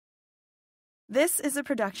This is a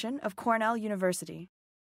production of Cornell University.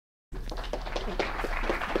 All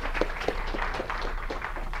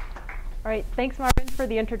right, thanks Marvin for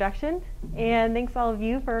the introduction, and thanks all of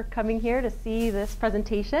you for coming here to see this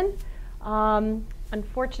presentation.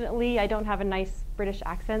 Unfortunately, I don't have a nice British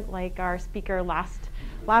accent like our speaker last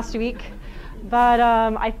week, but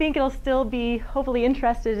I think it'll still be hopefully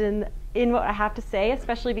interested in what I have to say,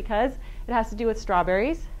 especially because it has to do with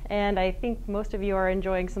strawberries, and I think most of you are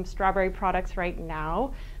enjoying some strawberry products right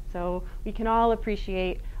now, so we can all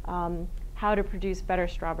appreciate how to produce better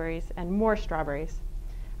strawberries and more strawberries.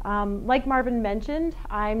 Like Marvin mentioned,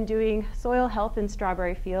 I'm doing soil health in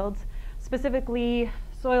strawberry fields, specifically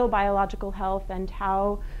soil biological health and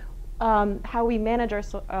how we manage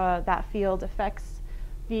that field affects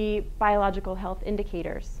the biological health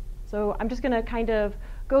indicators. So I'm just going to kind of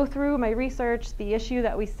go through my research, the issue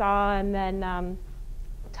that we saw, and then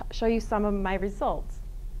show you some of my results.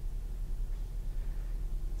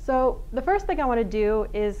 So the first thing I want to do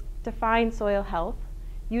is define soil health.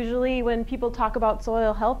 Usually when people talk about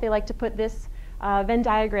soil health, they like to put this Venn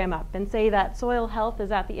diagram up and say that soil health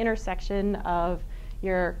is at the intersection of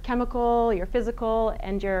your chemical, your physical,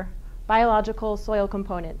 and your biological soil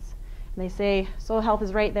components. And they say soil health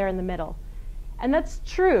is right there in the middle. And that's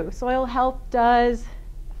true. Soil health does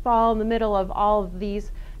fall in the middle of all of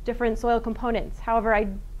these different soil components. However, I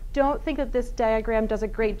don't think that this diagram does a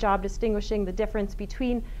great job distinguishing the difference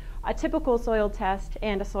between a typical soil test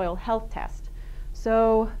and a soil health test.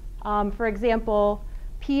 So, for example,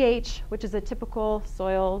 pH, which is a typical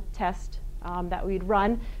soil test that we'd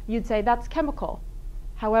run, you'd say that's chemical.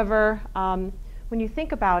 However, when you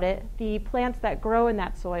think about it, the plants that grow in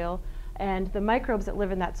that soil and the microbes that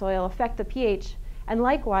live in that soil affect the pH, and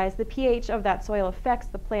likewise, the pH of that soil affects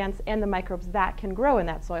the plants and the microbes that can grow in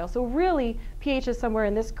that soil. So really, pH is somewhere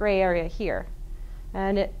in this gray area here.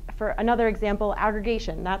 And for another example,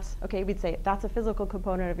 aggregation, we'd say that's a physical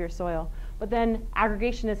component of your soil. But then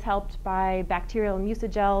aggregation is helped by bacterial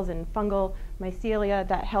mucigels and fungal mycelia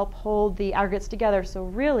that help hold the aggregates together. So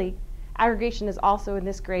really, aggregation is also in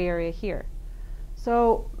this gray area here.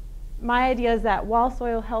 So my idea is that while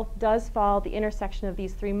soil health does fall at the intersection of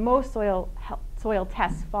these three, most soil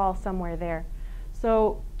tests fall somewhere there.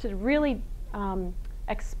 So to really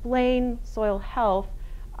explain soil health,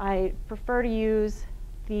 I prefer to use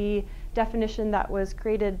the definition that was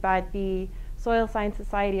created by the Soil Science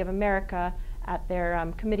Society of America at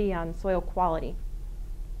their Committee on Soil Quality.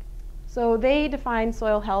 So they define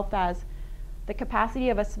soil health as the capacity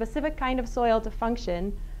of a specific kind of soil to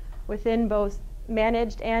function within both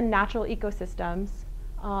managed and natural ecosystems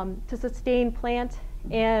to sustain plant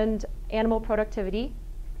and animal productivity.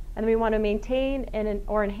 And we want to maintain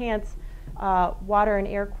or enhance water and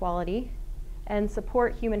air quality and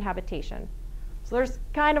support human habitation. So there's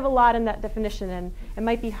kind of a lot in that definition, and it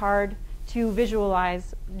might be hard to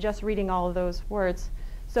visualize just reading all of those words.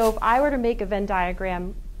 So if I were to make a Venn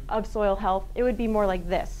diagram of soil health, it would be more like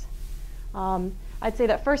this. I'd say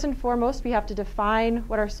that first and foremost, we have to define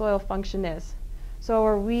what our soil function is. So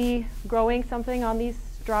are we growing something on these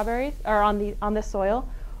strawberries, or on this soil?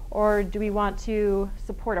 Or do we want to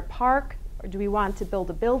support a park? Or do we want to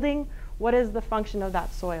build a building? What is the function of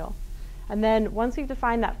that soil? And then once we've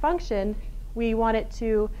defined that function, we want it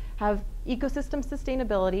to have ecosystem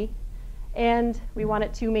sustainability, and we want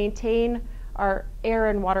it to maintain our air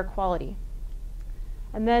and water quality.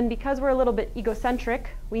 And then because we're a little bit egocentric,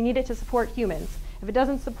 we need it to support humans. If it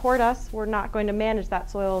doesn't support us, we're not going to manage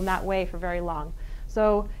that soil in that way for very long.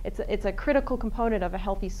 So it's a critical component of a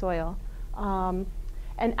healthy soil.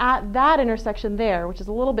 And at that intersection there, which is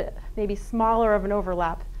a little bit maybe smaller of an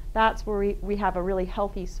overlap, that's where we have a really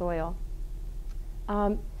healthy soil.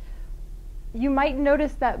 You might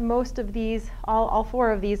notice that most of these, all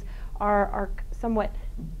four of these, are somewhat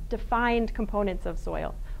defined components of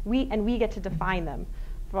soil. We get to define them.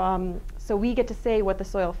 So we get to say what the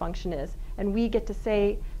soil function is, and we get to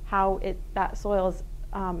say how that soil is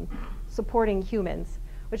supporting humans,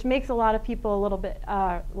 which makes a lot of people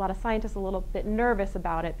a lot of scientists a little bit nervous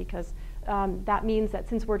about it, because that means that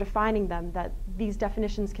since we're defining them, that these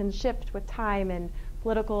definitions can shift with time and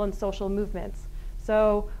political and social movements.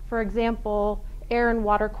 So, for example, air and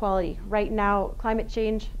water quality. Right now, climate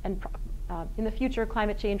change and in the future,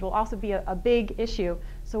 climate change will also be a big issue.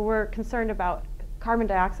 So we're concerned about carbon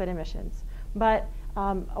dioxide emissions. But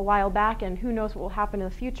a while back, and who knows what will happen in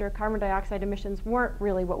the future, carbon dioxide emissions weren't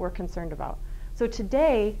really what we're concerned about. So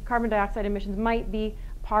today, carbon dioxide emissions might be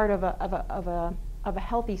part of a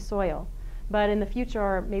healthy soil. But in the future,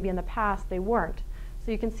 or maybe in the past, they weren't.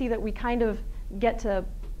 So you can see that we kind of get to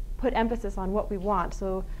put emphasis on what we want.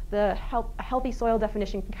 So the healthy soil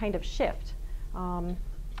definition can kind of shift. So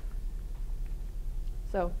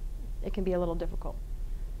it can be a little difficult.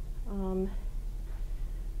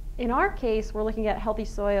 In our case, we're looking at healthy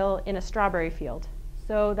soil in a strawberry field.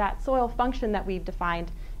 So that soil function that we've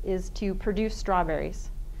defined is to produce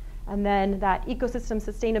strawberries. And then that ecosystem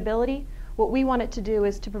sustainability, what we want it to do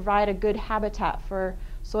is to provide a good habitat for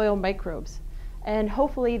soil microbes. And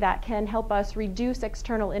hopefully that can help us reduce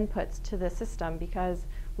external inputs to the system, because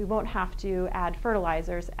we won't have to add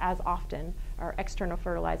fertilizers as often, or external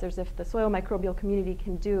fertilizers, if the soil microbial community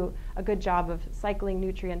can do a good job of cycling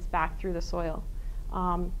nutrients back through the soil.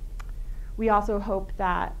 We also hope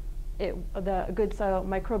that the good soil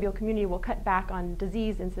microbial community will cut back on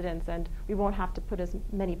disease incidence, and we won't have to put as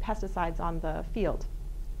many pesticides on the field.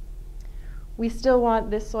 We still want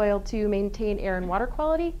this soil to maintain air and water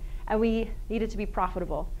quality, and we need it to be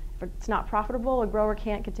profitable. If it's not profitable, a grower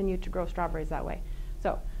can't continue to grow strawberries that way.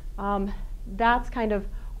 So that's kind of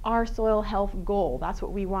our soil health goal. That's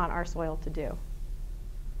what we want our soil to do.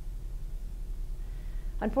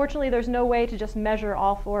 Unfortunately, there's no way to just measure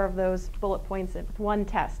all 4 of those bullet points with one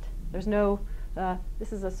test. There's no,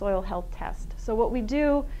 this is a soil health test. So what we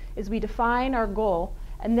do is we define our goal,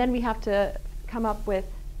 and then we have to come up with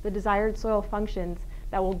the desired soil functions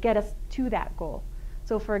that will get us to that goal.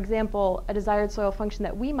 So for example, a desired soil function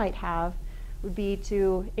that we might have would be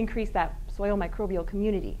to increase that soil microbial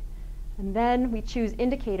community. And then we choose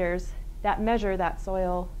indicators that measure that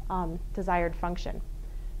soil desired function.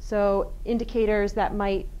 So indicators that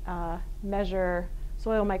might measure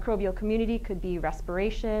soil microbial community could be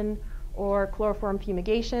respiration or chloroform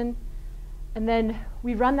fumigation. And then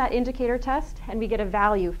we run that indicator test and we get a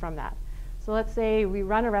value from that. So let's say we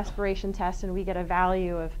run a respiration test and we get a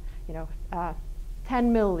value of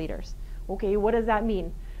 10 milliliters. Okay, what does that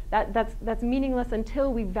mean? That's meaningless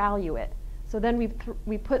until we value it. So then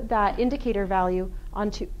we put that indicator value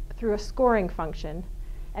through a scoring function,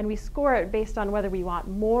 and we score it based on whether we want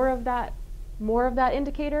more of that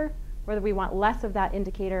indicator, whether we want less of that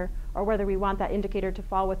indicator, or whether we want that indicator to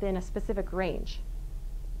fall within a specific range.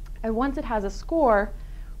 And once it has a score,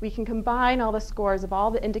 we can combine all the scores of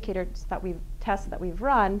all the indicators that we've tested, that we've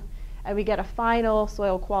run, and we get a final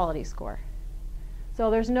soil quality score. So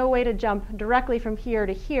there's no way to jump directly from here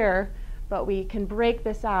to here, but we can break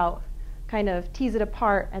this out, kind of tease it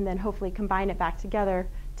apart, and then hopefully combine it back together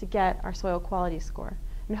to get our soil quality score.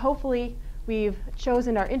 And hopefully we've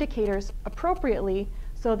chosen our indicators appropriately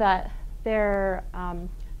so that they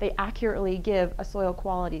accurately give a soil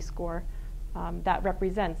quality score that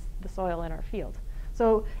represents the soil in our field.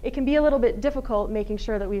 So it can be a little bit difficult making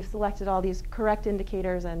sure that we've selected all these correct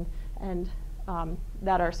indicators and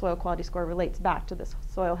that our soil quality score relates back to this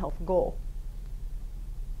soil health goal.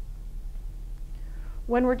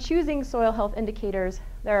 When we're choosing soil health indicators,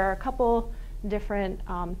 there are a couple different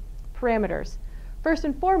parameters. First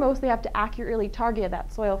and foremost, they have to accurately target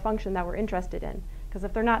that soil function that we're interested in. Because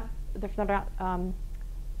if they're not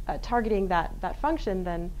targeting that function,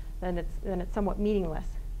 then it's somewhat meaningless.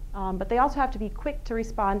 But they also have to be quick to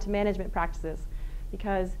respond to management practices,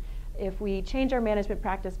 because if we change our management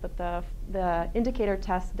practice but the indicator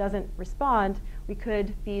test doesn't respond, we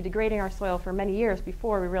could be degrading our soil for many years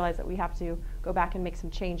before we realize that we have to go back and make some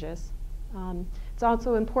changes. It's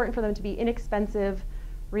also important for them to be inexpensive,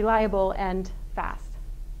 reliable, and fast.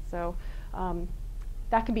 So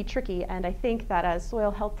that can be tricky, and I think that as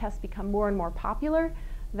soil health tests become more and more popular,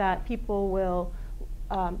 that people will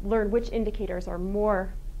learn which indicators are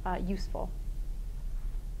more useful.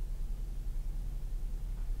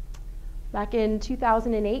 Back in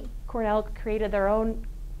 2008, Cornell created their own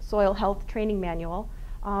soil health training manual,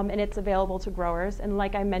 and it's available to growers. And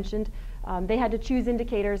like I mentioned, they had to choose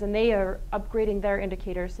indicators, and they are upgrading their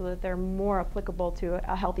indicators so that they're more applicable to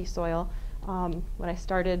a healthy soil. When I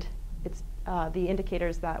started, the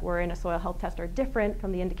indicators that were in a soil health test are different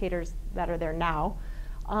from the indicators that are there now.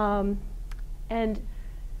 And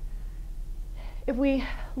if we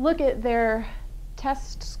look at their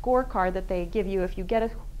test scorecard that they give you if you get a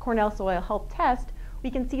Cornell soil health test, we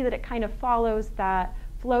can see that it kind of follows that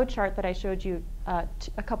flow chart that I showed you a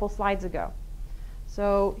couple slides ago.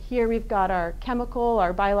 So here we've got our chemical,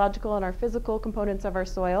 our biological, and our physical components of our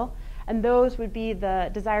soil, and those would be the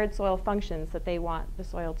desired soil functions that they want the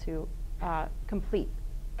soil to complete.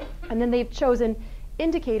 And then they've chosen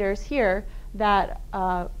indicators here that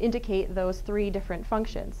indicate those 3 different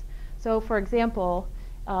functions. So for example,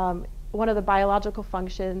 one of the biological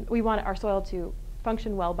functions, we want our soil to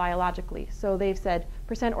function well biologically. So they've said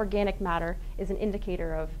 % organic matter is an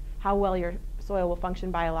indicator of how well your soil will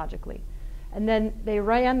function biologically. And then they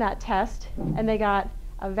ran that test and they got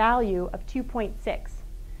a value of 2.6.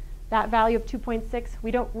 That value of 2.6, we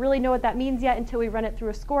don't really know what that means yet until we run it through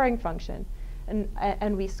a scoring function.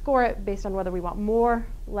 And we score it based on whether we want more,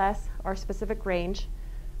 less, or specific range.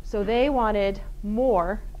 So they wanted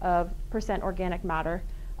more of percent organic matter.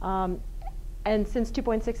 And since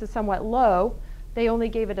 2.6 is somewhat low, they only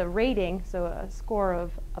gave it a rating, so a score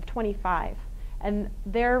of 25. And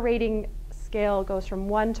their rating scale goes from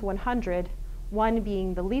 1 to 100, 1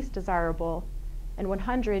 being the least desirable, and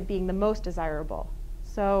 100 being the most desirable.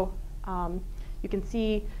 So you can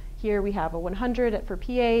see here we have a 100 for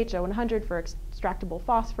pH, a 100 for extractable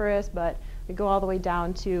phosphorus, but we go all the way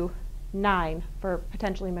down to 9 for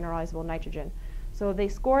potentially mineralizable nitrogen. So they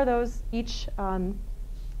score those each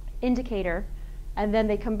indicator, and then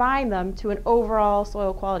they combine them to an overall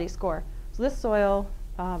soil quality score. So this soil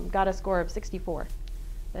got a score of 64.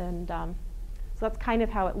 And so that's kind of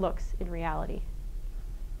how it looks in reality.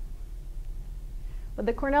 But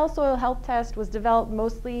the Cornell Soil Health Test was developed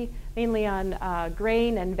mainly on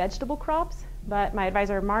grain and vegetable crops, but my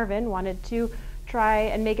advisor Marvin wanted to try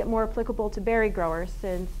and make it more applicable to berry growers,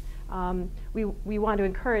 since we want to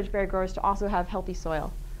encourage berry growers to also have healthy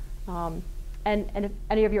soil. And if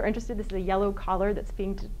any of you are interested, this is a yellow collard that's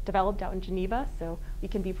being developed out in Geneva, so we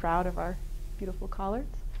can be proud of our beautiful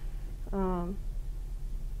collards.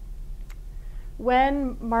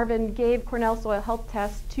 When Marvin gave Cornell Soil Health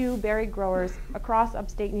Tests to berry growers across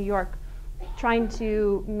upstate New York, trying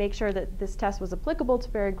to make sure that this test was applicable to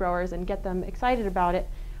berry growers and get them excited about it,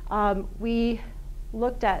 we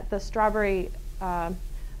looked at the strawberry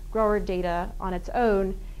grower data on its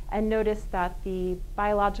own and noticed that the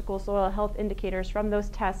biological soil health indicators from those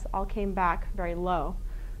tests all came back very low.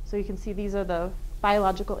 So you can see these are the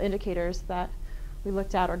biological indicators that we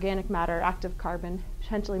looked at: organic matter, active carbon,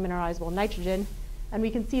 potentially mineralizable nitrogen. And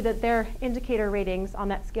we can see that their indicator ratings on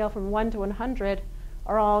that scale from 1 to 100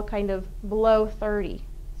 are all kind of below 30.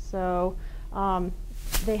 So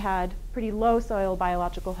they had pretty low soil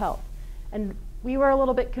biological health. And we were a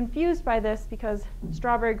little bit confused by this because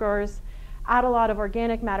strawberry growers add a lot of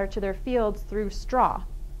organic matter to their fields through straw.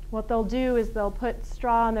 What they'll do is they'll put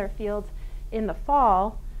straw on their fields in the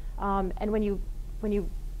fall, and when you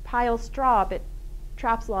pile straw up, it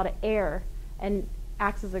traps a lot of air and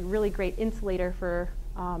acts as a really great insulator for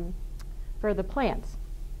the plants.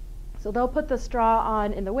 So they'll put the straw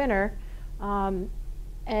on in the winter,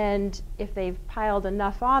 and if they've piled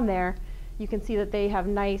enough on there, you can see that they have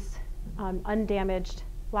nice undamaged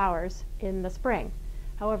flowers in the spring.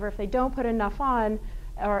 However, if they don't put enough on,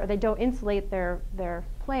 or they don't insulate their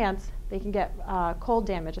plants, they can get cold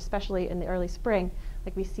damage, especially in the early spring,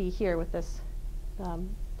 like we see here with this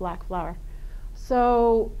black flower.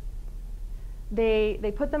 So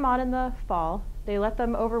they put them on in the fall, they let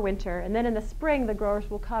them overwinter, and then in the spring the growers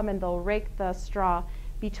will come and they'll rake the straw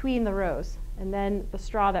between the rows. And then the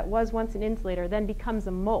straw that was once an insulator then becomes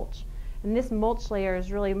a mulch. And this mulch layer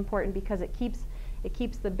is really important because it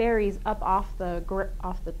keeps the berries up off the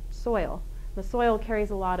soil. The soil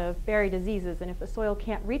carries a lot of berry diseases, and if the soil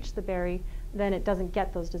can't reach the berry, then it doesn't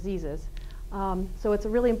get those diseases. So it's a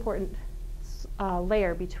really important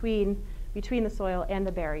layer between the soil and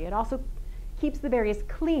the berry. It also keeps the berries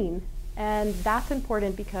clean, and that's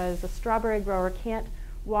important because the strawberry grower can't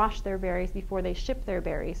wash their berries before they ship their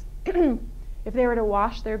berries. If they were to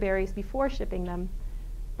wash their berries before shipping them,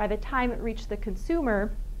 by the time it reached the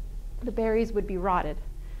consumer, the berries would be rotted.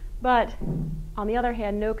 But on the other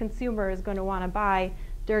hand, no consumer is going to want to buy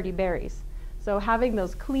dirty berries. So having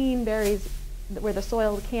those clean berries where the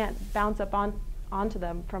soil can't bounce up onto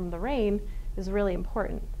them from the rain is really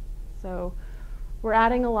important. So we're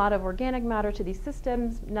adding a lot of organic matter to these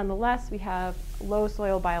systems. Nonetheless, we have low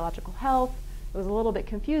soil biological health. It was a little bit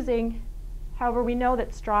confusing. However, we know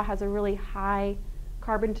that straw has a really high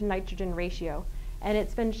carbon to nitrogen ratio. And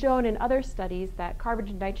it's been shown in other studies that carbon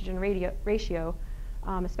to nitrogen ratio,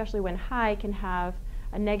 especially when high, can have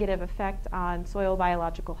a negative effect on soil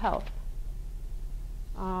biological health.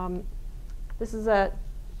 This is a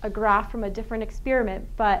graph from a different experiment,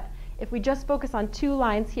 but if we just focus on two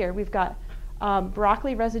lines here, we've got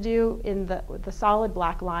broccoli residue in the solid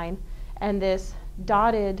black line, and this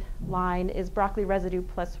dotted line is broccoli residue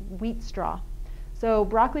plus wheat straw. So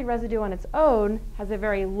broccoli residue on its own has a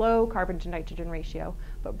very low carbon to nitrogen ratio,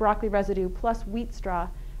 but broccoli residue plus wheat straw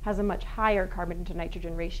has a much higher carbon to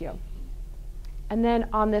nitrogen ratio. And then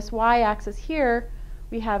on this y-axis here,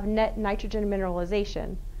 we have net nitrogen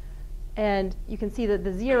mineralization. And you can see that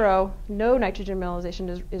the zero, no nitrogen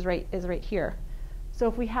mineralization, is right here. So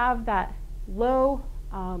if we have that low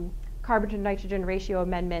carbon to nitrogen ratio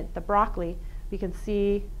amendment, the broccoli, we can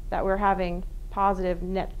see that we're having positive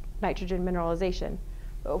net nitrogen mineralization.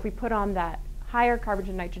 But if we put on that higher carbon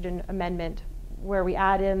to nitrogen amendment, where we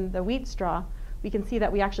add in the wheat straw, we can see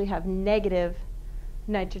that we actually have negative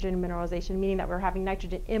nitrogen mineralization, meaning that we're having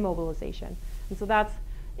nitrogen immobilization. And so that's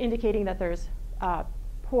indicating that there's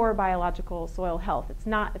poor biological soil health. It's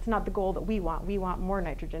not the goal that we want. We want more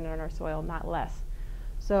nitrogen in our soil, not less.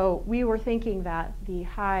 So we were thinking that the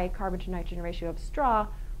high carbon to nitrogen ratio of straw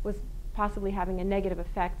was possibly having a negative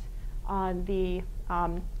effect on the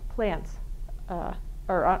plants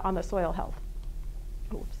or on the soil health.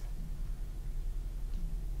 Oops.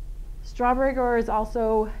 Strawberry growers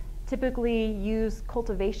also typically use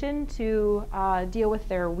cultivation to deal with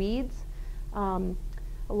their weeds. A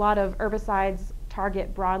lot of herbicides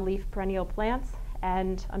target broadleaf perennial plants,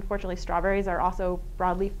 and unfortunately strawberries are also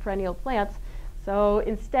broadleaf perennial plants. So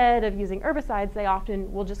instead of using herbicides, they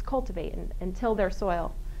often will just cultivate and till their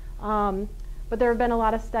soil. But there have been a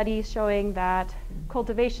lot of studies showing that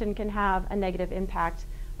cultivation can have a negative impact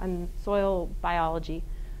on soil biology.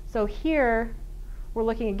 So here we're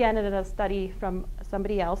looking again at a study from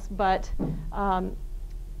somebody else, but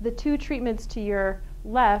the two treatments to your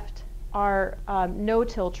left are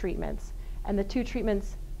no-till treatments, and the two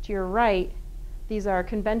treatments to your right, these are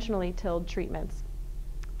conventionally tilled treatments.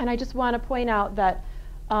 And I just want to point out that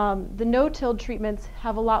the no-tilled treatments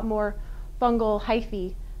have a lot more fungal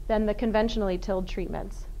hyphae than the conventionally tilled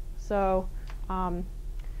treatments. So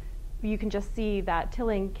you can just see that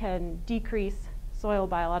tilling can decrease soil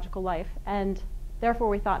biological life, and therefore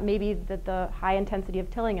we thought maybe that the high intensity of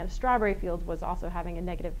tilling in a strawberry field was also having a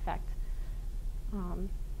negative effect.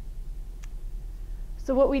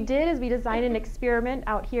 So what we did is we designed an experiment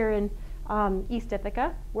out here in East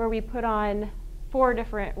Ithaca, where we put on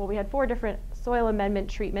we had four different soil amendment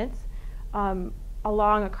treatments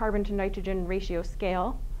along a carbon to nitrogen ratio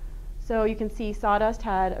scale. So you can see sawdust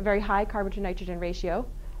had a very high carbon to nitrogen ratio,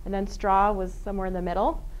 and then straw was somewhere in the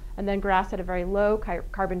middle, and then grass had a very low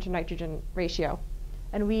carbon to nitrogen ratio.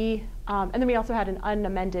 And then we also had an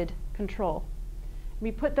unamended control.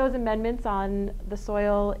 We put those amendments on the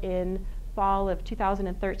soil in fall of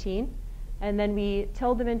 2013, and then we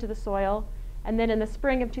tilled them into the soil. And then in the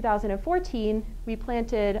spring of 2014, we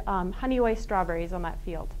planted honey-oy strawberries on that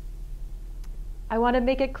field. I want to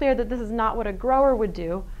make it clear that this is not what a grower would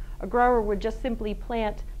do. A grower would just simply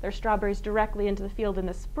plant their strawberries directly into the field in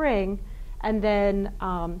the spring and then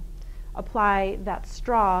apply that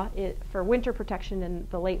straw for winter protection in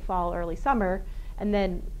the late fall, early summer, and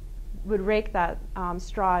then would rake that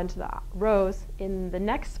straw into the rows in the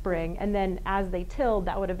next spring, and then as they tilled,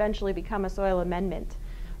 that would eventually become a soil amendment.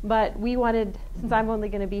 But we wanted, since I'm only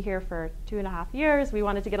going to be here for 2.5 years, we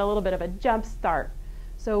wanted to get a little bit of a jump start.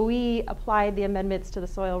 So we applied the amendments to the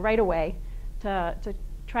soil right away to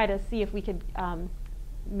try to see if we could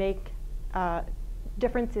make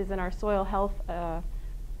differences in our soil health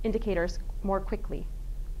indicators more quickly.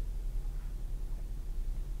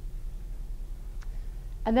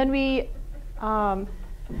 And then we,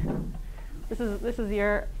 this is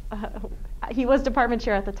your, he was department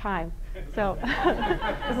chair at the time. So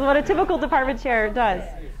this is what a typical department chair does.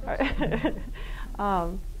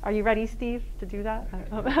 Are you ready, Steve, to do that?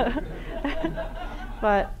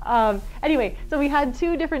 But anyway, so we had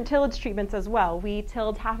two different tillage treatments as well. We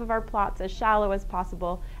tilled half of our plots as shallow as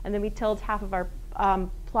possible, and then we tilled half of our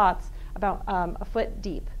plots about a foot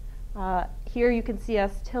deep. Here you can see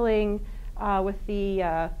us tilling with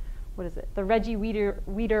the, what is it? The Reggie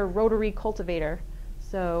Weeder rotary cultivator.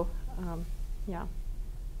 So, yeah.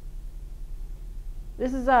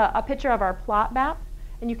 This is a picture of our plot map,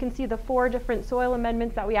 and you can see the 4 different soil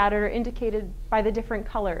amendments that we added are indicated by the different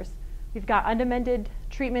colors. We've got unamended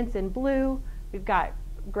treatments in blue, we've got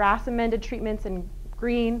grass amended treatments in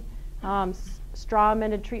green, straw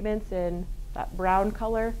amended treatments in that brown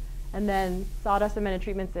color, and then sawdust amended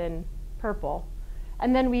treatments in purple.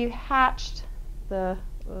 And then we hatched the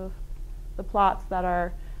plots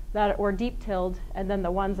that were deep tilled, and then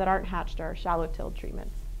the ones that aren't hatched are shallow tilled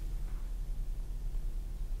treatments.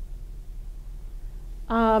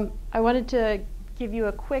 I wanted to give you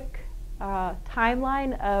a quick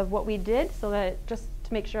timeline of what we did, so that just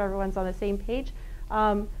to make sure everyone's on the same page.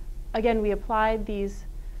 Again, we applied these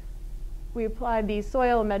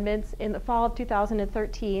soil amendments in the fall of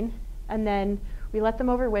 2013, and then we let them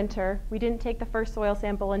over winter. We didn't take the first soil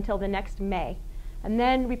sample until the next May. And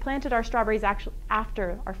then we planted our strawberries actually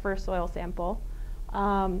after our first soil sample.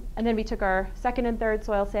 And then we took our second and third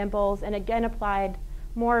soil samples and again applied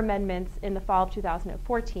more amendments in the fall of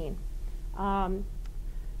 2014.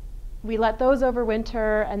 We let those over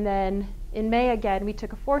winter, and then in May again we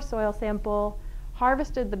took a fourth soil sample,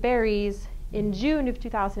 harvested the berries in June of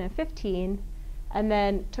 2015, and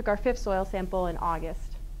then took our fifth soil sample in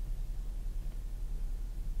August.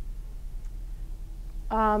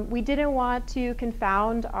 We didn't want to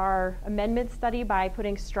confound our amendment study by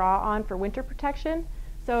putting straw on for winter protection.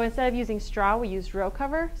 So instead of using straw, we used row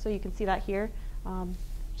cover. So you can see that here.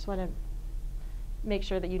 Just want to make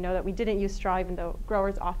sure that you know that we didn't use straw, even though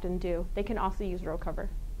growers often do. They can also use row cover.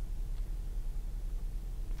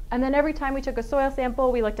 And then every time we took a soil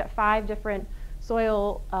sample, we looked at 5 different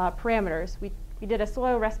soil parameters. We did a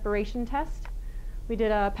soil respiration test. We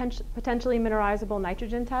did a potentially mineralizable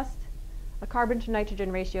nitrogen test, a carbon to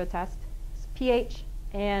nitrogen ratio test, pH,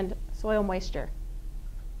 and soil moisture.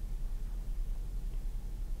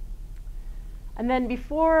 And then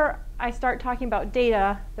before I start talking about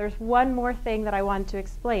data, there's one more thing that I wanted to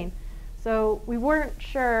explain. So we weren't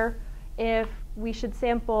sure if we should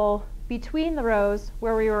sample between the rows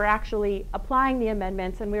where we were actually applying the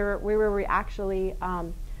amendments and where we were actually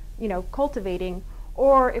cultivating,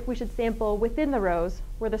 or if we should sample within the rows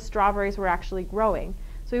where the strawberries were actually growing.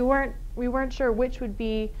 So we weren't sure which would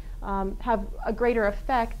be have a greater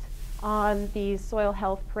effect on these soil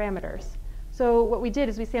health parameters. So what we did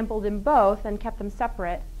is we sampled in both and kept them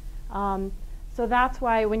separate. So that's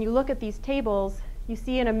why when you look at these tables, you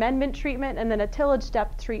see an amendment treatment and then a tillage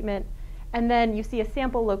depth treatment, and then you see a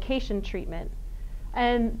sample location treatment.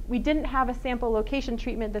 And we didn't have a sample location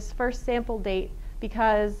treatment this first sample date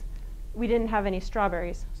because we didn't have any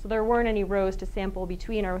strawberries. So there weren't any rows to sample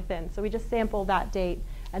between or within. So we just sampled that date.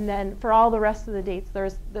 And then for all the rest of the dates,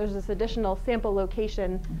 there's this additional sample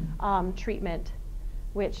location treatment,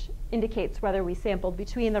 which indicates whether we sampled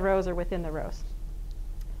between the rows or within the rows.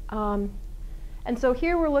 And so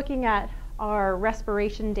here we're looking at our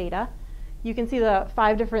respiration data. You can see the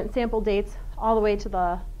 5 different sample dates all the way to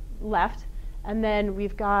the left. And then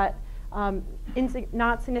we've got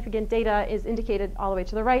not significant data is indicated all the way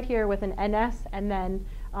to the right here with an NS. And then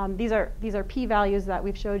these are p-values that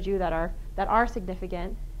we've showed you that are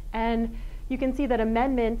significant. And you can see that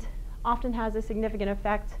amendment often has a significant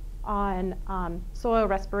effect on soil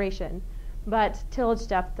respiration, but tillage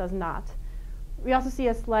depth does not. We also see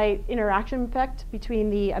a slight interaction effect between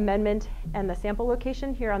the amendment and the sample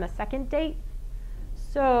location here on the second date.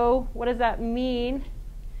 So what does that mean?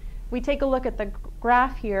 We take a look at the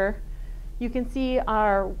graph here. You can see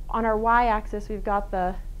on our y-axis we've got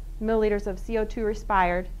the milliliters of CO2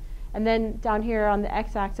 respired, and then down here on the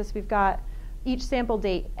x-axis we've got each sample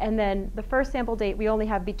date, and then the first sample date we only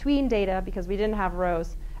have between data because we didn't have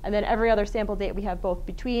rows, and then every other sample date we have both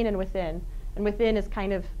between and within. And within is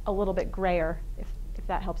kind of a little bit grayer, if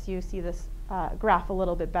that helps you see this graph a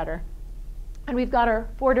little bit better. And we've got our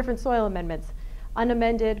 4 different soil amendments: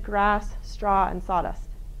 unamended, grass, straw, and sawdust.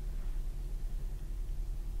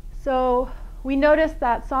 So we noticed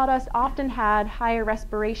that sawdust often had higher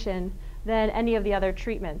respiration than any of the other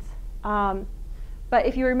treatments. But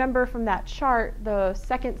if you remember from that chart, the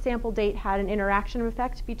second sample date had an interaction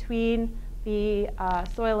effect between the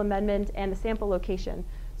soil amendment and the sample location.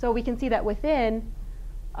 So we can see that within,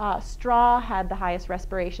 straw had the highest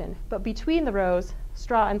respiration, but between the rows,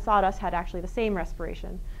 straw and sawdust had actually the same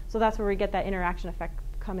respiration. So that's where we get that interaction effect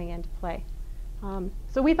coming into play.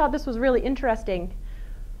 So we thought this was really interesting,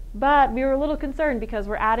 but we were a little concerned because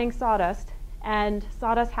we're adding sawdust, and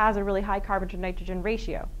sawdust has a really high carbon to nitrogen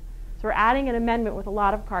ratio. So we're adding an amendment with a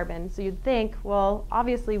lot of carbon, so you'd think, well,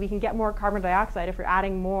 obviously we can get more carbon dioxide if we're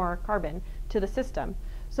adding more carbon to the system.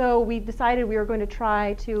 So we decided we were going to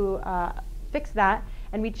try to fix that,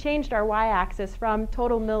 and we changed our y-axis from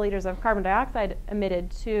total milliliters of carbon dioxide emitted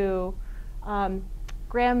to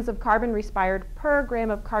grams of carbon respired per gram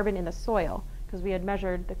of carbon in the soil, because we had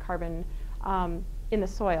measured the carbon in the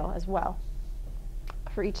soil as well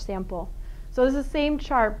for each sample. So this is the same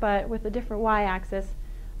chart, but with a different y-axis.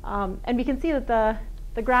 And we can see that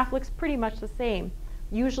the graph looks pretty much the same.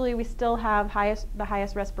 Usually we still have the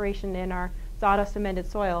highest respiration in our sawdust amended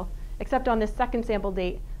soil, except on this second sample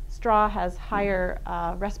date, straw has higher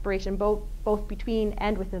respiration both between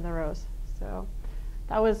and within the rows. So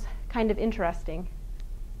that was kind of interesting.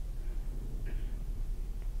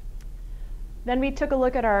 Then we took a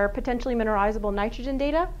look at our potentially mineralizable nitrogen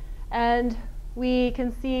data, and we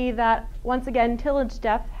can see that once again tillage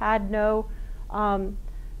depth had no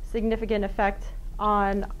significant effect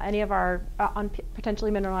on any of our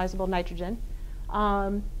potentially mineralizable nitrogen,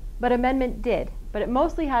 but amendment did. But it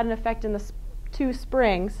mostly had an effect in the 2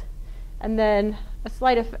 springs, and then a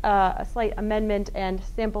slight amendment and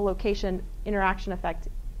sample location interaction effect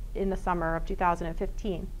in the summer of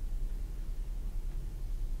 2015.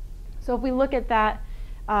 So if we look at that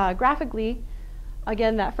graphically,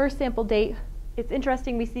 again, that first sample date, it's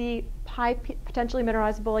interesting, we see high potentially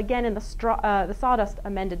mineralizable again in the sawdust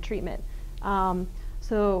amended treatment.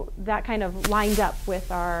 So that kind of lined up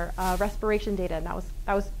with our respiration data, and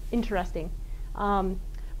that was interesting.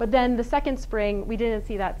 But then the second spring, we didn't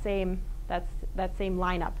see that same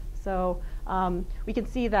lineup. So we can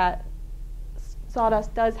see that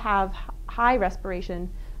sawdust does have high respiration,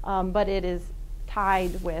 but it is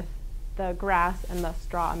tied with the grass and the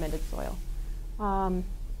straw amended soil. And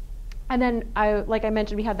then, like I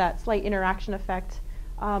mentioned, we had that slight interaction effect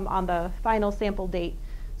on the final sample date.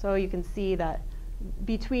 So you can see that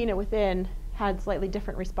between and within had slightly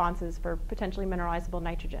different responses for potentially mineralizable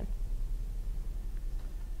nitrogen.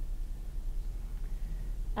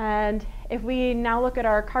 And if we now look at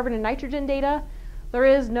our carbon and nitrogen data, there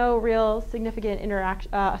is no real significant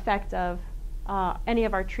effect of any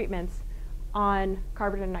of our treatments on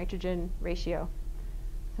carbon and nitrogen ratio.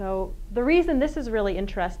 So the reason this is really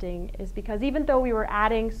interesting is because even though we were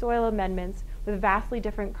adding soil amendments with vastly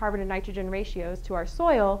different carbon and nitrogen ratios to our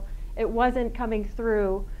soil, it wasn't coming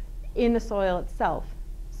through in the soil itself.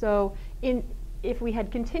 So if we had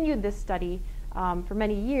continued this study for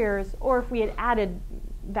many years, or if we had added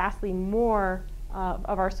vastly more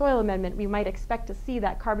of our soil amendment, we might expect to see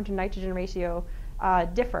that carbon to nitrogen ratio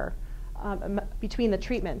differ between the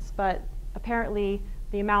treatments. But apparently,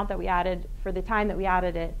 the amount that we added for the time that we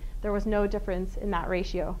added it, there was no difference in that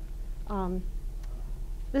ratio.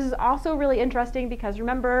 This is also really interesting because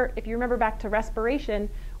if you remember back to respiration,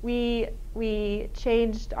 we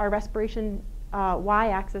changed our respiration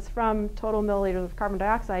y-axis from total milliliters of carbon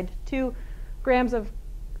dioxide to grams of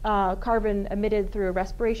carbon emitted through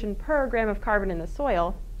respiration per gram of carbon in the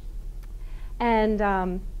soil.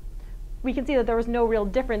 And we can see that there was no real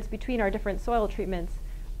difference between our different soil treatments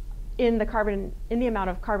in the amount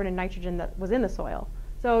of carbon and nitrogen that was in the soil.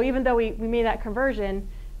 So even though we made that conversion,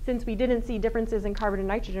 since we didn't see differences in carbon and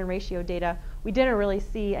nitrogen ratio data, we didn't really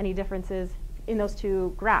see any differences in those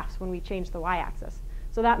two graphs when we changed the y-axis.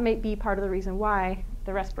 So that may be part of the reason why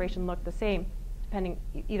the respiration looked the same, depending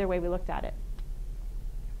either way we looked at it.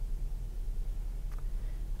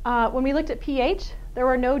 When we looked at pH, there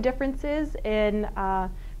were no differences in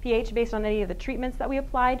pH based on any of the treatments that we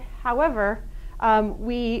applied. However,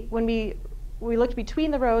 when we looked between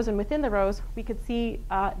the rows and within the rows, we could see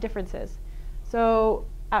differences. So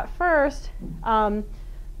at first,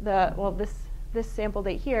 this sample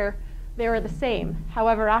date here, they were the same.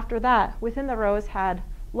 However, after that, within the rows had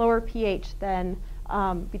lower pH than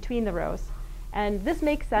between the rows. And this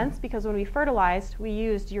makes sense because when we fertilized, we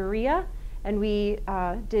used urea, and we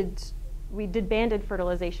did banded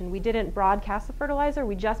fertilization. We didn't broadcast the fertilizer,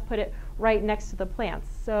 we just put it right next to the plants.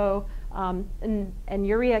 So, and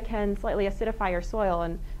urea can slightly acidify your soil,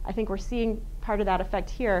 and I think we're seeing part of that effect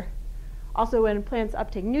here. Also, when plants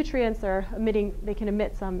uptake nutrients, they can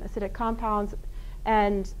emit some acidic compounds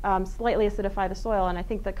and slightly acidify the soil, and I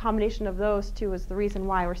think the combination of those two is the reason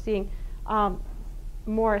why we're seeing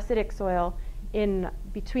more acidic soil within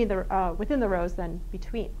the rows than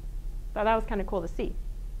between. So that was kind of cool to see.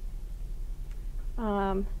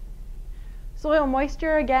 Soil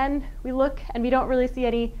moisture, again, we look and we don't really see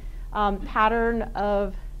any pattern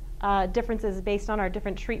of differences based on our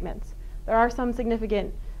different treatments. There are some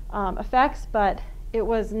significant effects, but it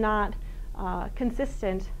was not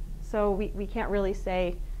consistent, so we can't really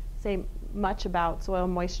say much about soil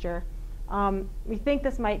moisture. We think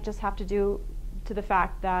this might just have to do to the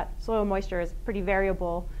fact that soil moisture is pretty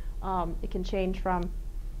variable. It can change from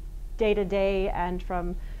day to day and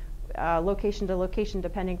from location to location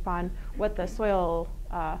depending upon what the soil,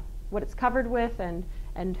 what it's covered with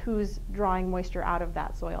and who's drawing moisture out of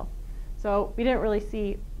that soil. So we didn't really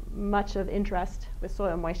see much of interest with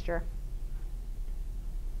soil moisture.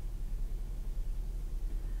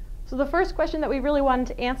 So the first question that we really wanted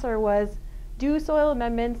to answer was, do soil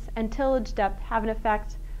amendments and tillage depth have an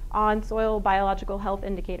effect on soil biological health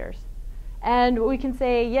indicators? And we can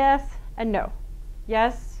say yes and no.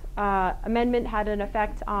 Yes, amendment had an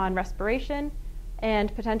effect on respiration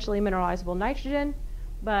and potentially mineralizable nitrogen,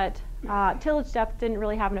 but tillage depth didn't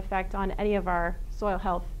really have an effect on any of our soil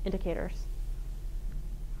health indicators.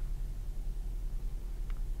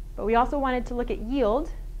 But we also wanted to look at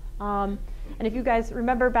yield. And if you guys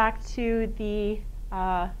remember back to the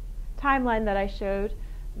timeline that I showed,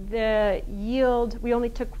 the yield, we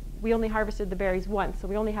only harvested the berries once, so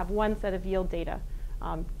we only have one set of yield data,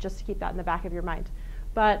 just to keep that in the back of your mind.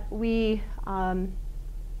 But we,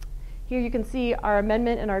 here you can see our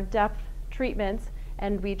amendment and our depth treatments,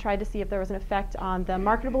 and we tried to see if there was an effect on the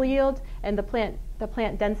marketable yield and the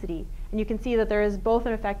plant density. And you can see that there is both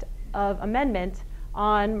an effect of amendment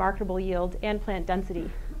on marketable yield and plant density.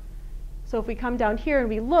 So if we come down here and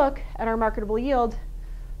we look at our marketable yield,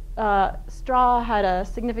 straw had a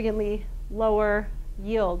significantly lower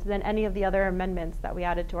yield than any of the other amendments that we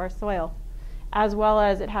added to our soil, as well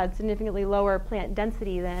as it had significantly lower plant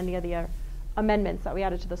density than any of the amendments that we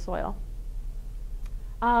added to the soil.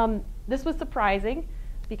 This was surprising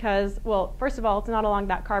because, well, first of all, it's not along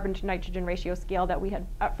that carbon to nitrogen ratio scale that we had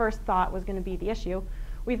at first thought was going to be the issue.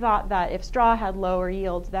 We thought that if straw had lower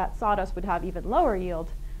yields, that sawdust would have even lower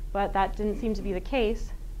yield, but that didn't seem to be the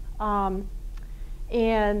case.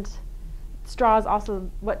 And straw is also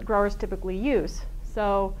what growers typically use.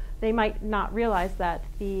 So they might not realize that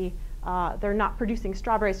they're not producing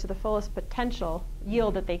strawberries to the fullest potential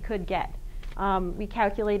yield that they could get. We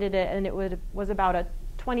calculated it, and it was about a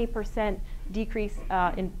 20% decrease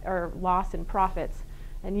or loss in profits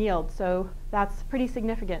and yield. So that's pretty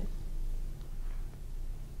significant.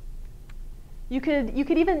 You could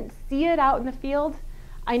even see it out in the field.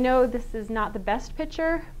 I know this is not the best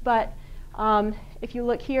picture, but if you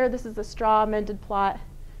look here, this is a straw amended plot,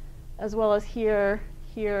 as well as here,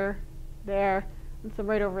 here, there, and some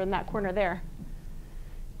right over in that corner there.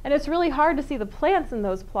 And it's really hard to see the plants in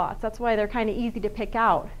those plots. That's why they're kind of easy to pick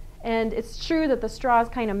out. And it's true that the straw is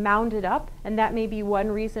kind of mounded up, and that may be one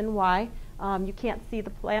reason why you can't see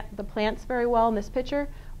the plants very well in this picture.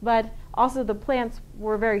 But also the plants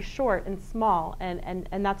were very short and small,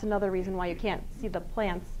 and that's another reason why you can't see the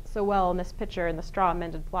plants so well in this picture in the straw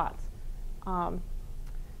amended plots.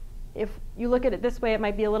 If you look at it this way, it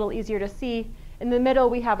might be a little easier to see. In the middle,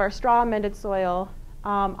 we have our straw amended soil.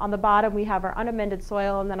 On the bottom, we have our unamended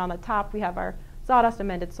soil, and then on the top, we have our sawdust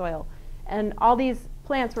amended soil. And all these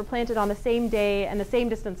plants were planted on the same day and the same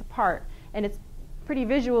distance apart. And it's pretty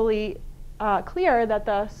visually clear that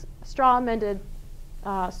the straw amended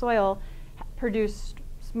soil produced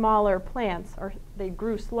smaller plants, or they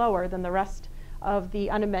grew slower than the rest of the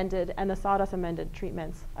unamended and the sawdust amended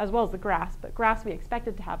treatments, as well as the grass. But grass we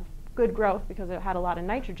expected to have good growth because it had a lot of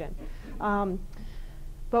nitrogen.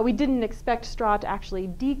 But we didn't expect straw to actually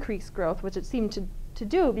decrease growth, which it seemed to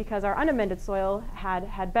do because our unamended soil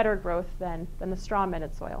had better growth than the straw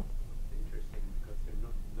amended soil. Interesting, because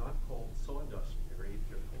they're not called sawdust berries,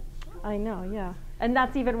 they're called straw. I know, yeah. And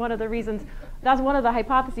that's even one of the reasons, that's one of the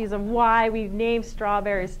hypotheses of why we named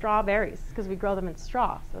strawberries strawberries, because we grow them in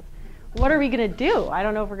straw. So what are we going to do? I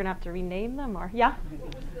don't know if we're going to have to rename them or, yeah?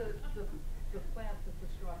 What was the plant that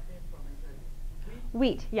the straw came from? Is it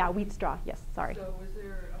wheat? Wheat, yeah, wheat straw, yes, sorry. So was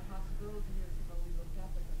there a possibility of a legal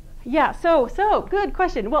topic on that? Yeah, so good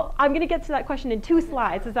question. Well, I'm going to get to that question in 2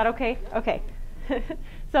 slides. Is that okay? Okay.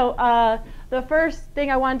 So the first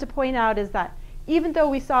thing I wanted to point out is that even though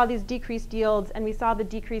we saw these decreased yields and we saw the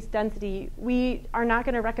decreased density, we are not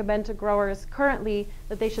going to recommend to growers currently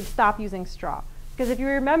that they should stop using straw. Because if you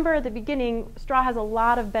remember at the beginning, straw has a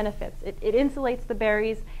lot of benefits. It insulates the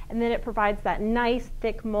berries, and then it provides that nice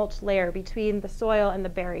thick mulch layer between the soil and the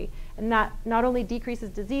berry. And that not only decreases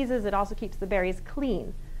diseases, it also keeps the berries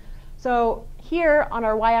clean. So here on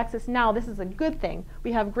our y-axis now, this is a good thing.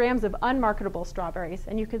 We have grams of unmarketable strawberries,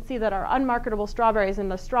 and you can see that our unmarketable strawberries in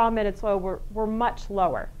the straw amended soil were much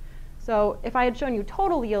lower. So if I had shown you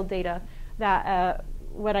total yield data that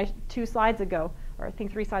 2 slides ago, or I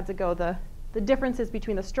think 3 slides ago, the differences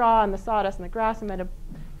between the straw and the sawdust and the grass amended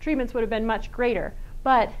treatments would have been much greater.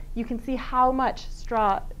 But you can see how much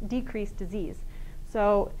straw decreased disease.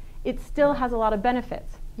 So it still has a lot of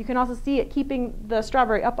benefits. You can also see it keeping the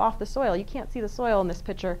strawberry up off the soil. You can't see the soil in this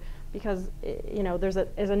picture because there's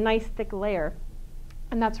a nice thick layer,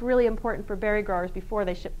 and that's really important for berry growers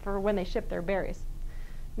when they ship their berries.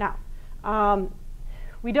 Now,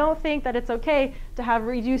 we don't think that it's okay to have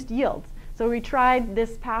reduced yields. So we tried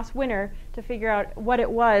this past winter to figure out what it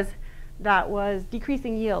was that was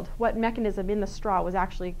decreasing yield, what mechanism in the straw was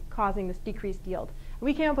actually causing this decreased yield. And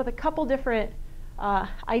we came up with a couple different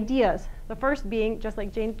ideas. The first being, just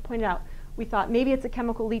like Jane pointed out, we thought maybe it's a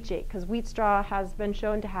chemical leachate because wheat straw has been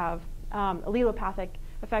shown to have allelopathic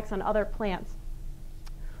effects on other plants.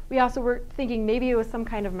 We also were thinking maybe it was some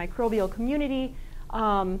kind of microbial community.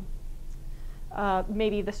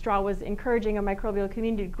 Maybe the straw was encouraging a microbial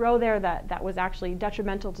community to grow there that was actually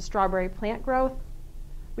detrimental to strawberry plant growth.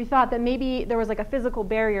 We thought that maybe there was like a physical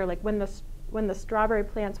barrier, like when the strawberry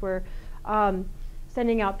plants were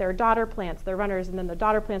sending out their daughter plants, their runners, and then the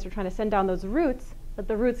daughter plants were trying to send down those roots, but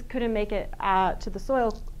the roots couldn't make it to the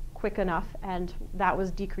soil quick enough, and that was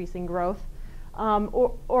decreasing growth.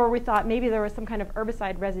 Or we thought maybe there was some kind of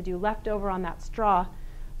herbicide residue left over on that straw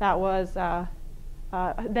that was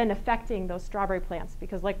then affecting those strawberry plants,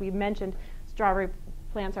 because like we mentioned, strawberry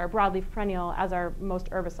plants are broadleaf perennial, as are most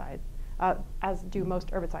herbicides, as do most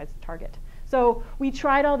herbicides target. So we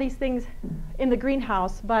tried all these things in the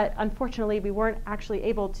greenhouse, but unfortunately we weren't actually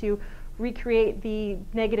able to recreate the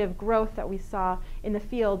negative growth that we saw in the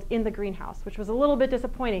field in the greenhouse, which was a little bit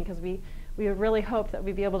disappointing because we really hoped that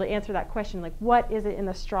we'd be able to answer that question, like what is it in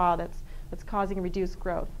the straw that's causing reduced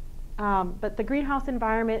growth. But the greenhouse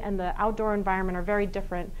environment and the outdoor environment are very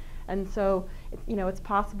different, and so it's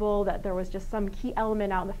possible that there was just some key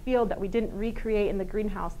element out in the field that we didn't recreate in the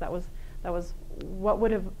greenhouse that was what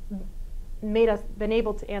would have made us been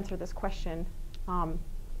able to answer this question.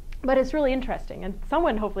 But it's really interesting, and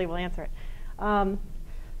someone hopefully will answer it.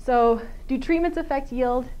 So do treatments affect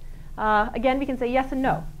yield? Again, we can say yes and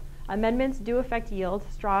no. Amendments do affect yield.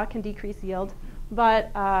 Straw can decrease yield,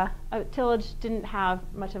 but tillage didn't have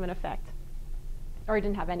much of an effect, or it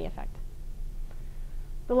didn't have any effect.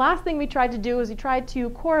 The last thing we tried to do is we tried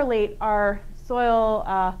to correlate our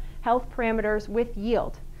soil health parameters with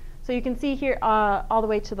yield. So you can see here all the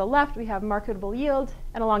way to the left we have marketable yield,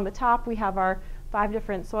 and along the top we have our 5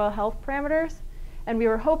 different soil health parameters, and we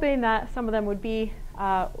were hoping that some of them would be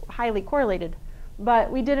highly correlated,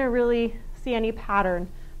 but we didn't really see any pattern.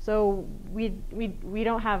 So we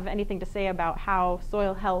don't have anything to say about how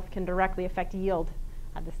soil health can directly affect yield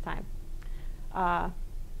at this time.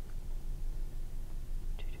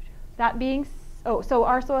 That being, so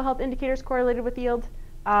our soil health indicators correlated with yield?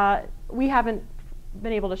 We haven't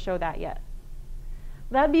been able to show that yet.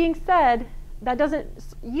 That being said,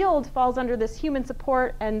 yield falls under this human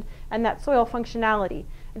support and that soil functionality.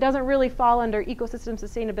 It doesn't really fall under ecosystem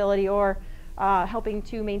sustainability or helping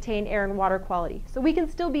to maintain air and water quality. So we can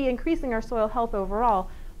still be increasing our soil health overall,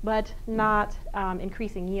 but not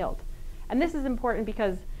increasing yield. And this is important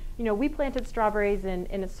because we planted strawberries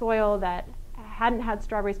in a soil that hadn't had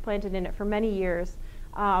strawberries planted in it for many years.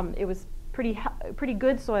 It was pretty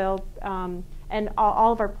good soil, and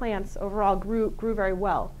all of our plants overall grew very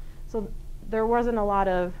well. So there wasn't a lot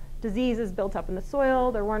of diseases built up in the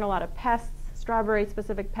soil. There weren't a lot of pests,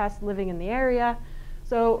 strawberry-specific pests living in the area.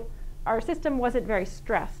 So our system wasn't very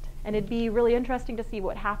stressed, and it'd be really interesting to see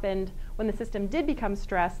what happened when the system did become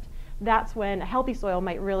stressed. That's when a healthy soil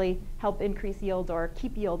might really help increase yields or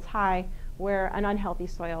keep yields high, where an unhealthy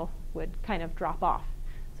soil would kind of drop off.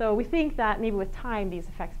 So we think that maybe with time these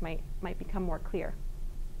effects might become more clear.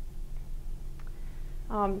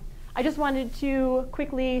 I just wanted to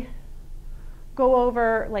quickly go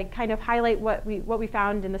over, kind of highlight what we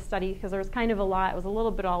found in the study, because there was kind of a lot. It was a little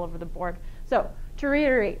bit all over the board. So to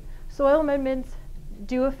reiterate, soil amendments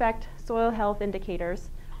do affect soil health indicators,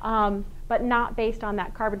 but not based on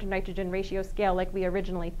that carbon to nitrogen ratio scale like we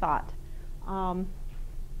originally thought.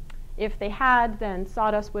 If they had, then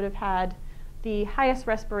sawdust would have had the highest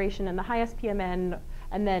respiration and the highest PMN,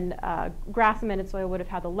 and then grass amended soil would have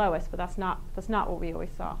had the lowest, but that's not what we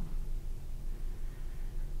always saw.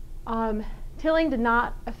 Tilling did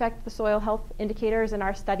not affect the soil health indicators in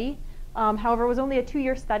our study. However, it was only a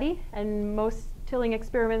 2-year study, and most tilling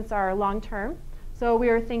experiments are long-term. So we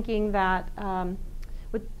were thinking that,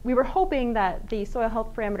 we were hoping that the soil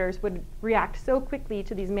health parameters would react so quickly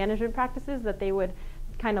to these management practices that they would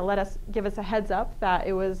kind of give us a heads up that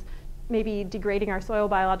it was maybe degrading our soil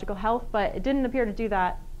biological health, but it didn't appear to do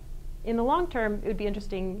that. In the long term, it would be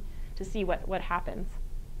interesting to see what happens.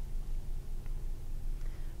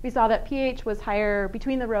 We saw that pH was higher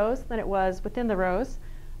between the rows than it was within the rows,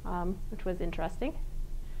 which was interesting.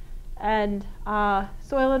 And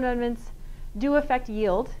soil amendments do affect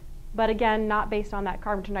yield, but again, not based on that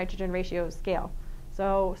carbon to nitrogen ratio scale.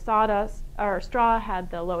 So straw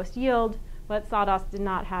had the lowest yield, but sawdust did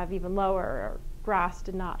not have even lower, or grass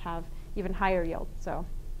did not have even higher yield. So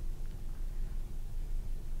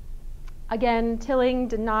again, tilling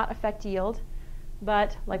did not affect yield,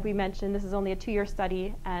 but like we mentioned, this is only a 2-year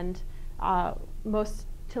study, and most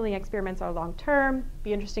tilling experiments are long-term.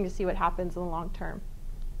 Be interesting to see what happens in the long term.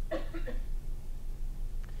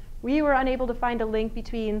 We were unable to find a link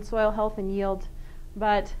between soil health and yield,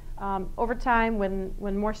 but over time,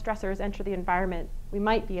 when more stressors enter the environment, we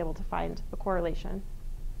might be able to find a correlation.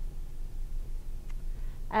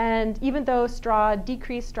 And even though straw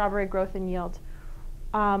decreased strawberry growth and yield,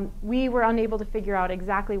 we were unable to figure out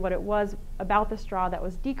exactly what it was about the straw that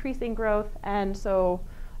was decreasing growth, and so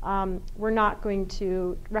we're not going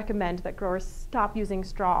to recommend that growers stop using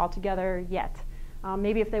straw altogether yet.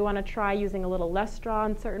 Maybe if they want to try using a little less straw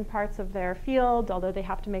in certain parts of their field, although they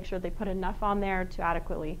have to make sure they put enough on there to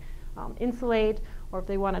adequately insulate, or if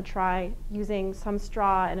they want to try using some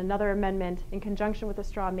straw and another amendment in conjunction with the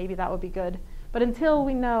straw, maybe that would be good. But until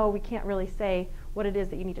we know, we can't really say what it is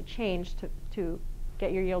that you need to change to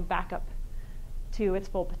get your yield back up to its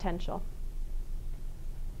full potential.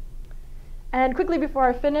 And quickly before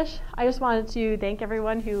I finish, I just wanted to thank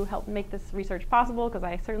everyone who helped make this research possible, because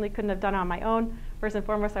I certainly couldn't have done it on my own. First and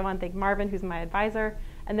foremost, I want to thank Marvin, who's my advisor,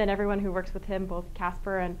 and then everyone who works with him. Both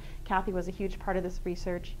Casper and Kathy was a huge part of this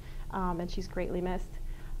research, and she's greatly missed.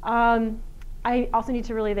 I also need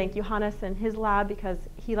to really thank Johannes and his lab because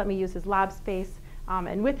he let me use his lab space.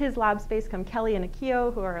 And with his lab space come Kelly and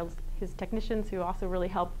Akio, who are his technicians who also really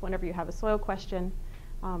help whenever you have a soil question.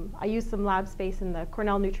 I used some lab space in the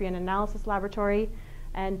Cornell Nutrient Analysis Laboratory,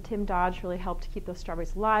 and Tim Dodge really helped to keep those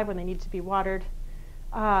strawberries alive when they needed to be watered.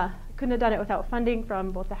 Couldn't have done it without funding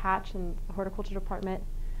from both the Hatch and the Horticulture Department.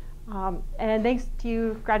 And thanks to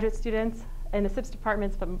you graduate students in the SIPS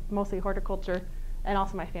departments, but mostly horticulture, and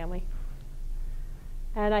also my family.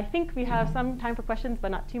 And I think we have some time for questions, but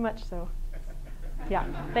not too much, so yeah,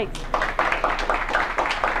 thanks.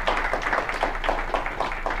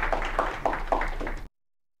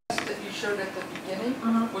 That you showed at the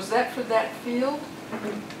beginning, was that for that field?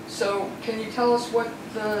 So can you tell us what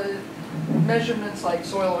the measurements like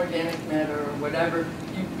soil organic matter or whatever,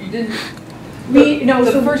 you didn't,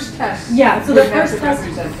 the first test? Yeah, so the first test,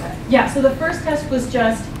 represent that. yeah, so the first test was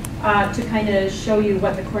just to kind of show you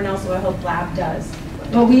what the Cornell Soil Health Lab does.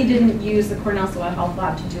 But we didn't use the Cornell Soil Health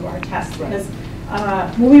Lab to do our test because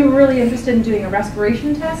well, we were really interested in doing a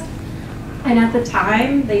respiration test. And at the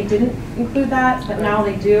time, they didn't include that, but now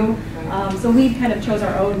they do. So we kind of chose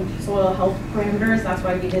our own soil health parameters. That's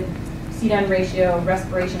why we did seed-end ratio,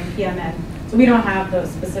 respiration, PMN. So we don't have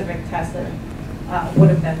those specific tests that would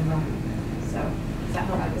have been run. So does that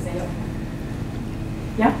help out the same?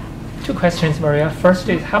 Yeah? Two questions, Maria. First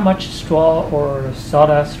is how much straw or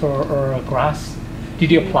sawdust or grass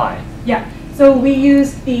did you apply? Yeah, so we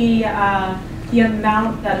used the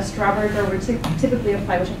amount that a strawberry grower would typically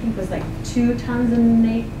apply, which I think was like 2 tons an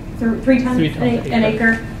acre, 3 tons an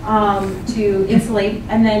acre to insulate,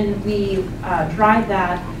 and then we dried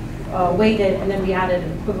that, weighted, and then we added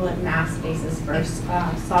an equivalent mass basis for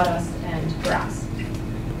sawdust and grass.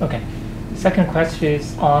 Okay. Second question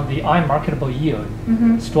is on the unmarketable yield.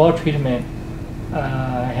 Straw treatment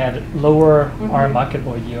had lower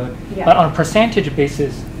unmarketable yield, but on a percentage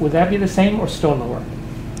basis, would that be the same or still lower?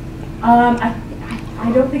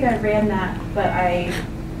 I don't think I ran that, but I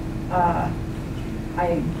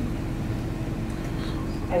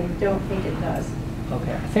don't think it does.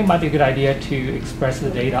 Okay, I think it might be a good idea to express the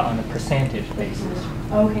data on a percentage basis.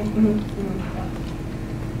 Okay.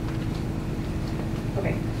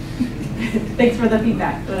 Okay. Thanks for the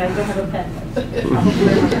feedback, but I don't have a pen.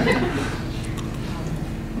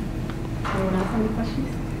 Anyone else have any questions?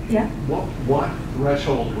 Yeah? What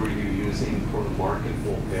threshold were you using for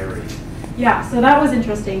marketable berries? Yeah, so that was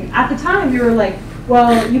interesting. At the time, we were like,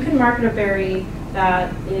 well, you can market a berry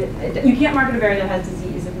that, you can't market a berry that has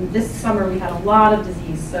disease. And this summer, we had a lot of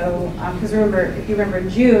disease. So, because remember, if you remember in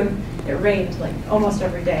June, it rained like almost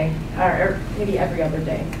every day, or maybe every other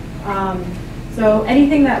day. So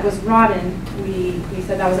anything that was rotten, we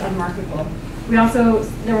said that was unmarketable. We also,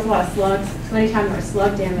 there was a lot of slugs. So anytime there was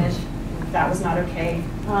slug damage, that was not okay.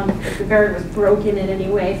 If the berry was broken in any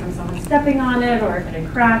way from someone stepping on it or if it had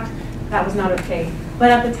cracked, that was not okay. But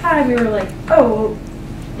at the time we were like, oh, well,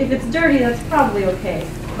 if it's dirty, that's probably okay.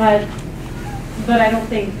 But I don't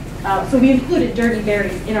think, so we included dirty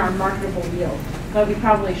berries in our marketable yield, but we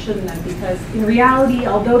probably shouldn't have because in reality,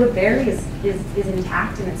 although the berry is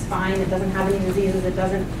intact and it's fine, it doesn't have any diseases, it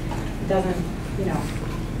doesn't, you know,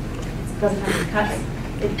 it doesn't have any cuts.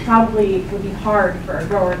 It probably would be hard for a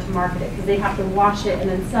grower to market it because they'd have to wash it and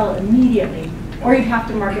then sell it immediately. Or you'd have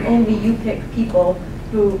to market only you-pick people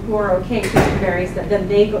who are okay with the berries that then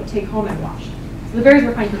they go take home and wash. So the berries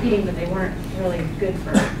were fine for eating, but they weren't really good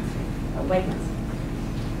for Wegmans.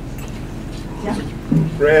 Yeah?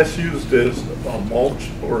 Grass used as a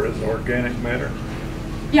mulch or as organic matter?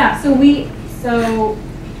 Yeah, so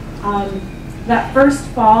that first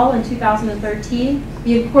fall in 2013,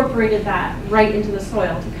 we incorporated that right into the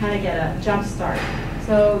soil to kind of get a jump start.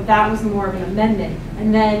 So that was more of an amendment.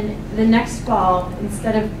 And then the next fall,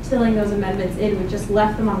 instead of tilling those amendments in, we just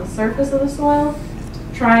left them on the surface of the soil,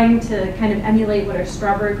 trying to kind of emulate what a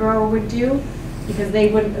strawberry grower would do, because they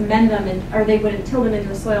wouldn't amend them or they wouldn't till them into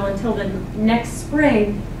the soil until the next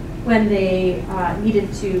spring when they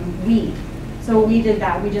needed to weed. So we did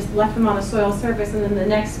that. We just left them on the soil surface, and then the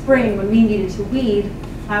next spring when we needed to weed,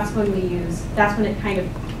 that's when it kind of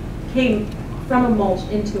came from a mulch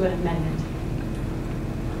into an amendment.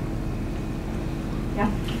 Yeah?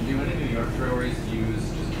 Do any New York growers use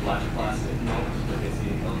just black plastic mulch that they see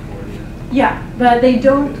in California? Yeah, but they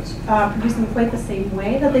don't produce them quite the same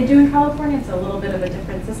way that they do in California. It's a little bit of a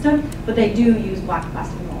different system, but they do use black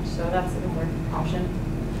plastic mulch, so that's another option.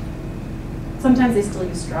 Sometimes they still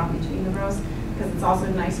use straw between the rows because it's also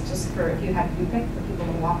nice just for if you have you pick for people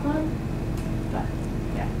to walk on. But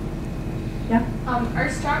yeah. Yeah. Are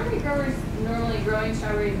strawberry growers normally growing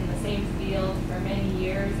strawberries in the same field for many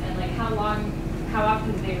years, and like how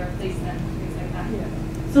often do they replace them? Things like that.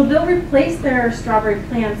 Yeah. So they'll replace their strawberry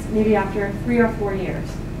plants maybe after 3 or 4 years.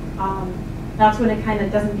 That's when it kind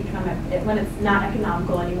of doesn't become, when it's not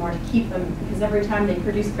economical anymore to keep them, because every time they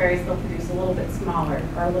produce berries, they'll produce a little bit smaller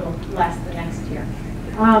or a little less the next year.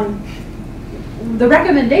 The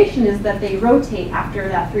recommendation is that they rotate after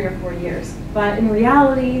that 3 or 4 years, but in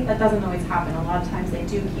reality, that doesn't always happen. A lot of times they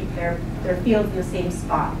do keep their fields in the same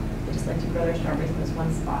spot. They just like to grow their strawberries in this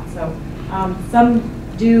one spot. So some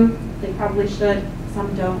do, they probably should,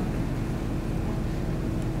 some don't.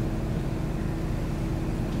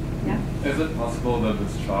 Yeah? Is it possible that the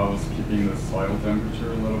straw was keeping the soil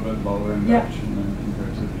temperature a little bit lower in that treatment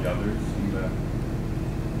compared to the others?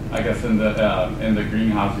 I guess in the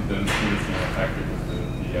greenhouse you didn't see the same effect because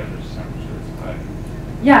the average temperature is high.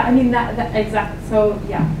 Yeah, I mean that exactly. So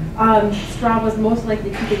yeah, straw was most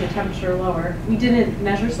likely keeping the temperature lower. We didn't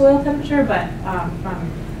measure soil temperature, but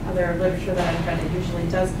from other literature that I've read, it usually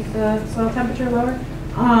does keep the soil temperature lower.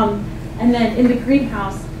 And then in the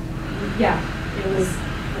greenhouse, yeah,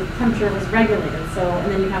 the temperature was regulated. So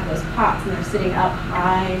and then you have those pots and they're sitting up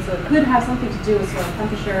high, so it could have something to do with soil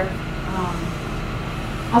temperature.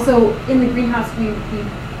 Also, in the greenhouse,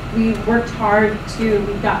 we worked hard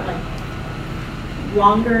we got like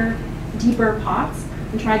longer, deeper pots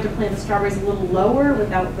and tried to plant the strawberries a little lower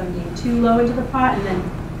without them being too low into the pot, and then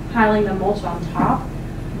piling the mulch on top.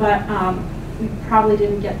 But we probably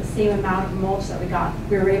didn't get the same amount of mulch that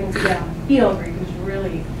we were able to get on the field, where you can just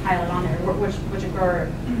really pile it on there, which a grower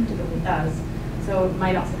typically does. So it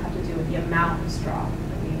might also have to do with the amount of straw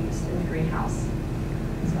that we used in the greenhouse.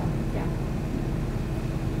 So, yeah.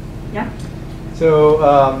 Yeah? So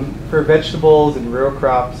for vegetables and row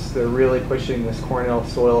crops, they're really pushing this Cornell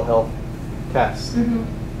soil health test.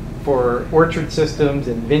 Mm-hmm. For orchard systems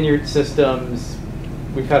and vineyard systems,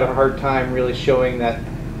 we've had a hard time really showing that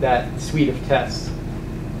suite of tests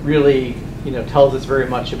really tells us very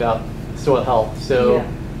much about soil health. So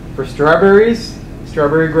for strawberry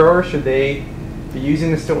growers, should they be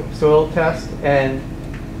using the soil test? And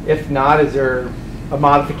if not, is there a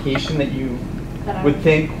modification that you would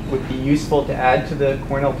think would be useful to add to the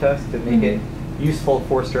Cornell test to make it useful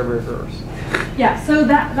for strawberry growers? Yeah, so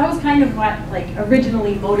that was kind of what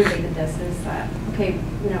originally motivated this, is that, okay,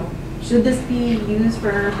 should this be used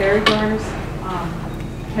for berry growers?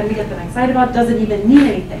 Can we get them excited about it? Does it even mean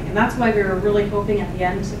anything? And that's why we were really hoping at the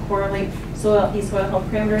end to correlate these soil health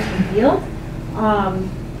parameters with yield.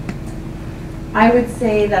 I would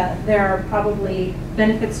say that there are probably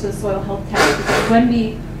benefits to the soil health test, because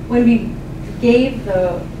when we gave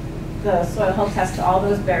the soil health test to all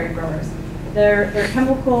those berry growers, their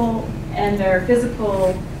chemical and their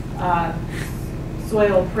physical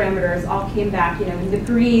soil parameters all came back, in the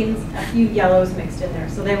greens, a few yellows mixed in there,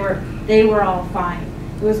 so they were all fine.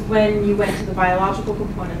 It was when you went to the biological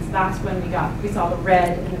components, that's when we saw the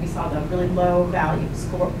red, and then we saw the really low value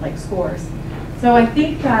scores. So I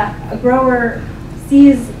think that a grower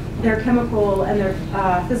sees their chemical and their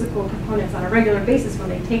physical components on a regular basis when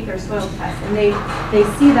they take their soil test, and they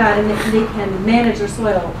see that, and they can manage their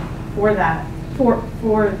soil for that, for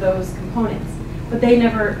those components. But they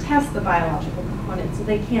never test the biological components, so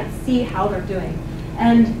they can't see how they're doing.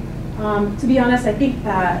 And to be honest, I think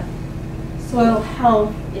that soil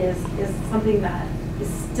health is something that is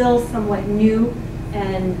still somewhat new,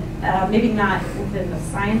 and maybe not within the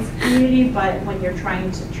science community, but when you're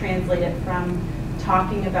trying to translate it from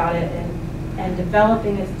talking about it and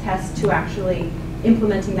developing a test to actually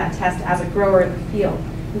implementing that test as a grower in the field.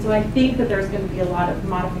 And so I think that there's going to be a lot of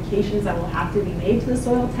modifications that will have to be made to the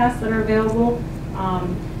soil tests that are available.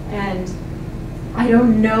 And I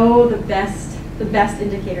don't know the best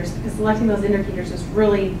indicators, because selecting those indicators is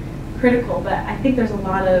really critical. But I think there's a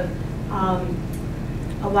lot of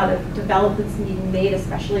developments being made,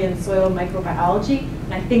 especially in soil microbiology.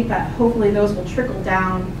 And I think that hopefully those will trickle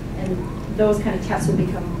down, and those kind of tests will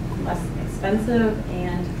become less expensive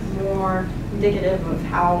and more indicative of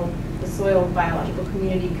how the soil biological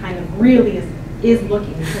community kind of really is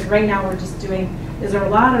looking. Because right now we're just doing, is there a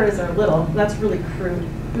lot or is there a little? That's really crude.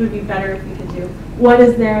 It would be better if we could do, what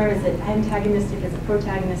is there? Is it antagonistic? Is it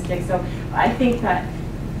protagonistic? So I think that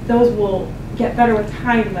those will get better with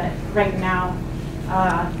time, but right now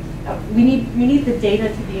we need the data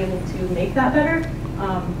to be able to make that better.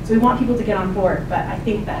 So we want people to get on board, but I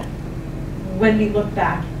think that when we look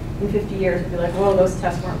back in 50 years, we'll be like, whoa, those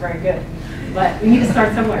tests weren't very good. But we need to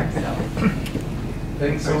start somewhere. So.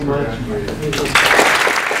 Thanks so much.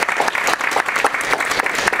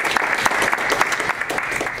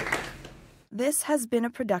 This This has been a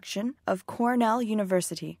production of Cornell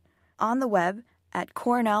University, on the web at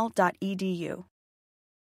cornell.edu.